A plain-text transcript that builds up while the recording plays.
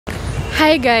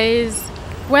Hi guys,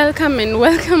 welcome and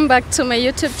welcome back to my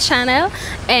YouTube channel.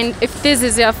 And if this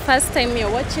is your first time you're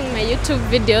watching my YouTube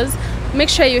videos, make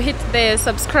sure you hit the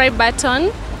subscribe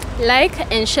button, like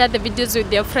and share the videos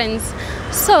with your friends.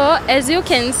 So as you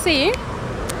can see,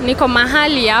 niko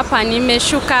mahali hapa,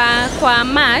 nimeshuka kwa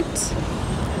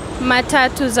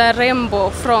matatu za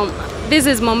Rembo from this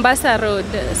is Mombasa Road.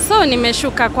 So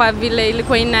nimeshuka kwa vile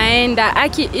ilikuwa inaenda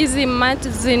aki hizi mat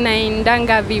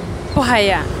zinaendanga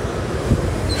vibaya.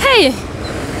 Hey,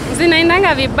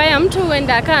 zinaendanga vibaya, mtu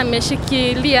huenda aka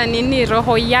ameshikilia nini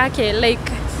roho yake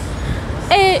like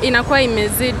inakuwa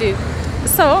imezidi.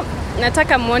 So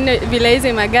nataka muone vile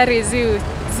hizi magari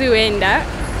ziuenda.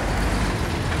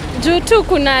 Juu tu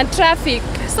kuna traffic.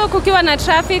 So kukiwa na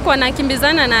traffic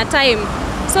wanakimbizana na time.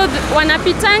 So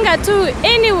wanapitanga tu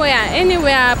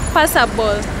anywhere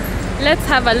passable. Let's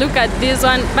have a look at this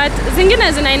one. But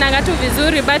zingine zinaendanga tu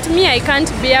vizuri, but me I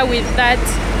can't bear with that.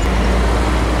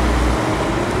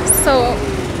 So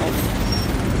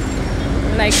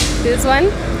like this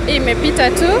one imepita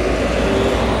tu.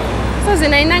 So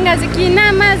zinainanga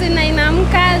zikinama,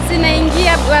 zinainamka,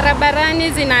 zinaingia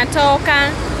barabarani, zinatoka.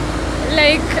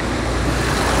 Like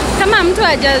kama mtu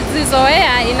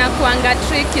hajazizoea inakuanga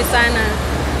tricky sana.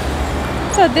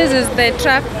 So this is the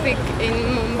traffic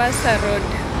in Mombasa Road.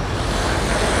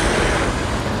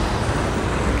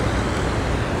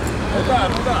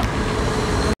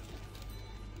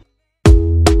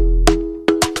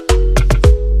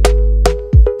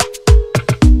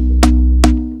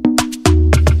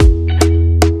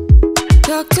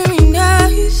 Talk to me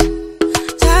nice,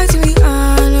 talk to me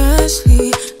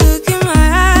honestly. Look in my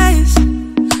eyes,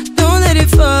 don't let it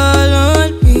fall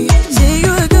on me. Say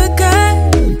you're a good guy,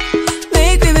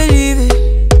 make me believe it.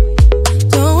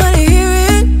 Don't wanna hear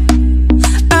it,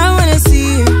 I wanna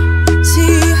see it.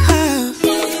 See how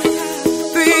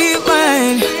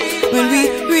rewind, when we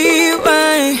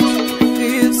rewind,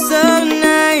 feels so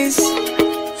nice.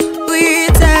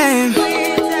 With time,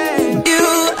 you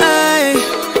I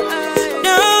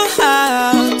know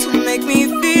how to make me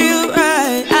feel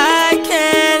right. I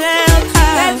can't help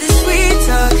how. Let this sweet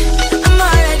talk, I'm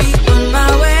already on my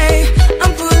way.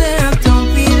 I'm pulling up, don't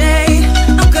be late.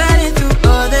 I'm cutting through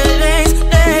all the lanes.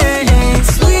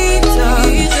 Sweet talk,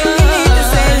 you need to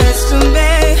say less to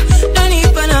me. No need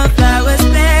for no flowers,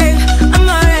 babe. I'm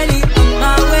already on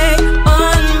my way,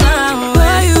 on my way.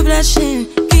 Why you blushing?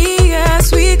 Yeah,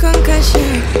 sweet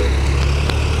concussion.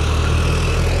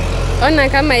 Ona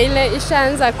kama ile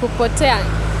ishaanza kupotea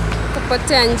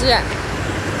njia.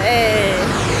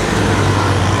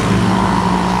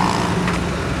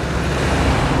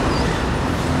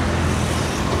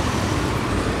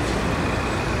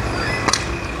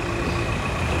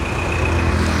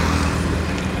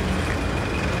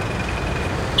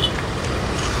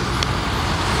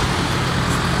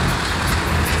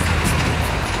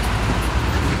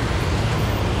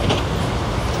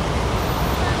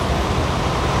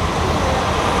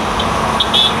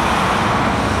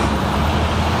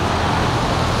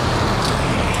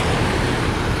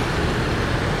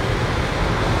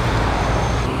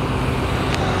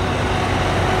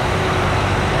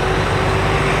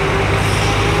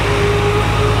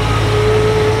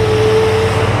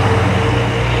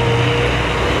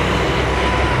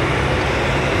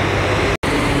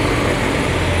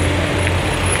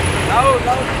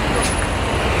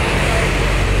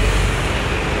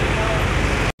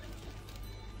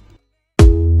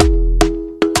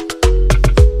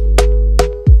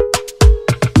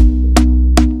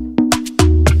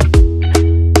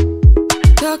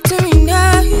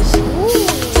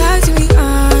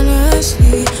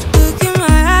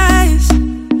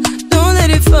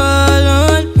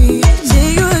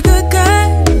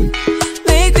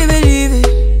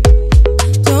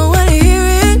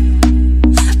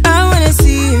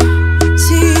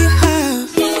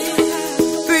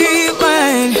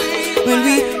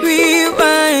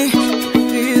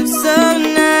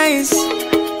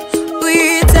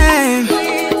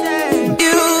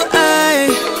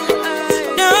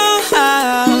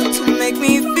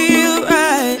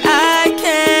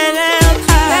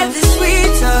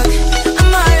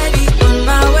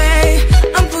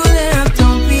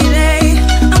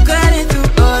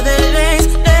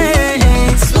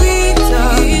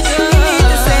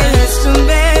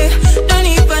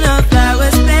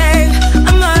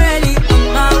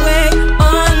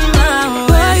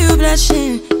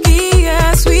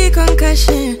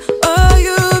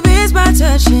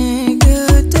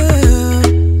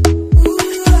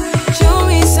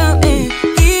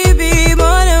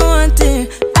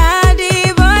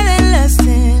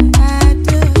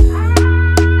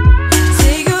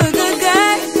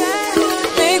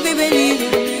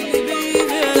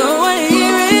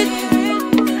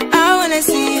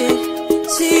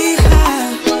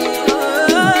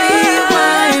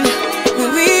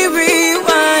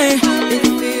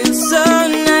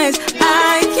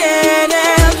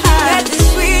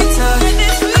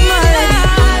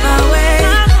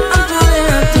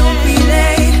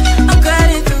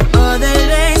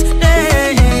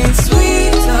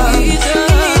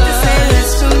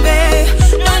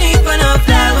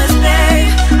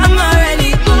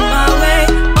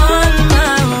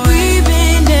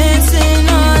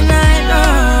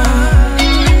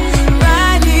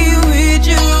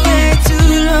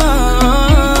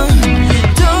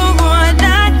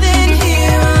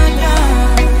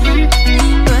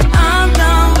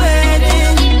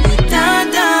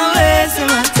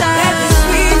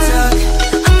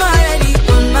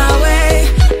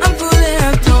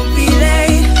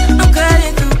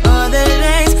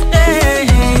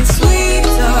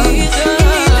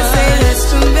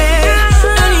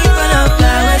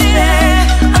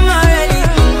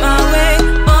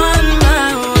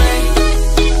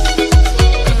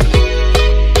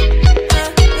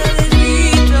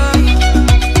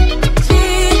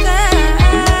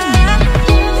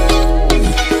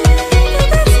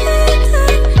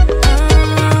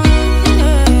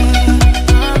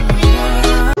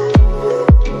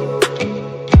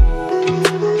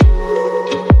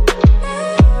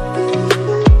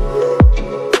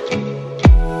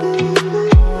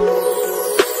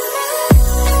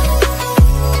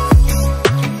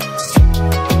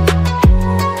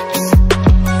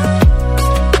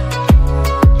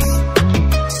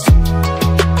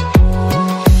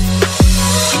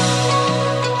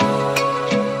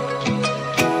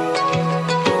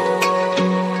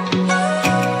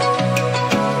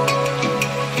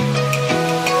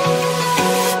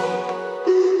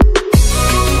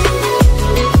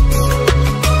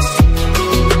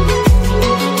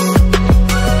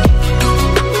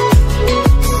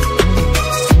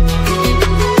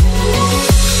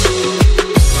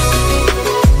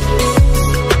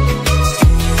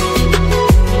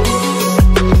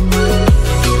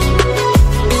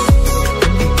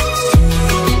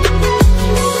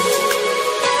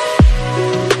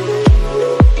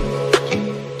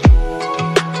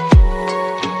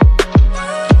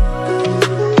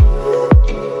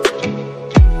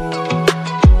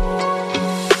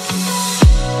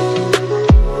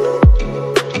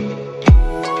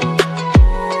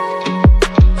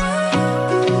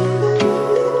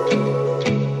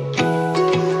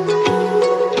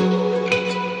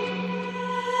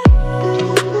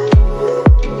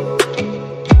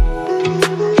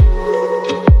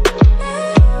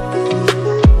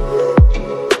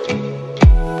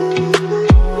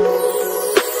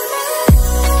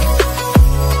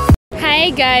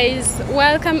 guys,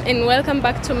 welcome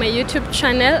back to my YouTube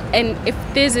channel. And if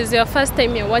this is your first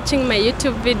time you're watching my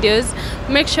YouTube videos,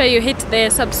 make sure you hit the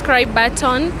subscribe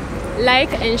button,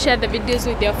 like and share the videos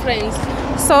with your friends.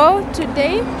 So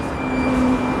today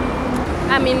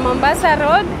I'm in Mombasa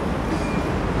Road.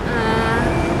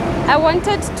 I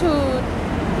wanted to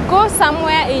go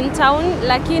somewhere in town,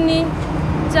 lakini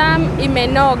jam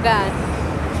imenoga,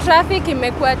 traffic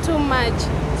imekuwa too much.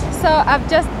 So I've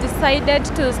just decided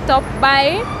to stop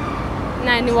by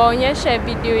na niwaonyeshe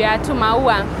video ya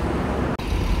tumaua.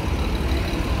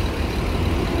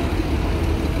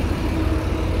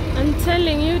 I'm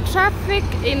telling you, traffic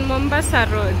in Mombasa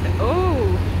Road.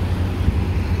 Oh,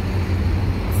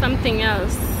 something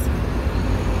else.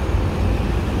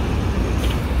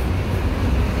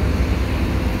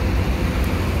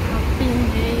 Happy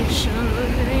nation,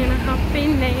 living in a happy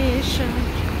nation.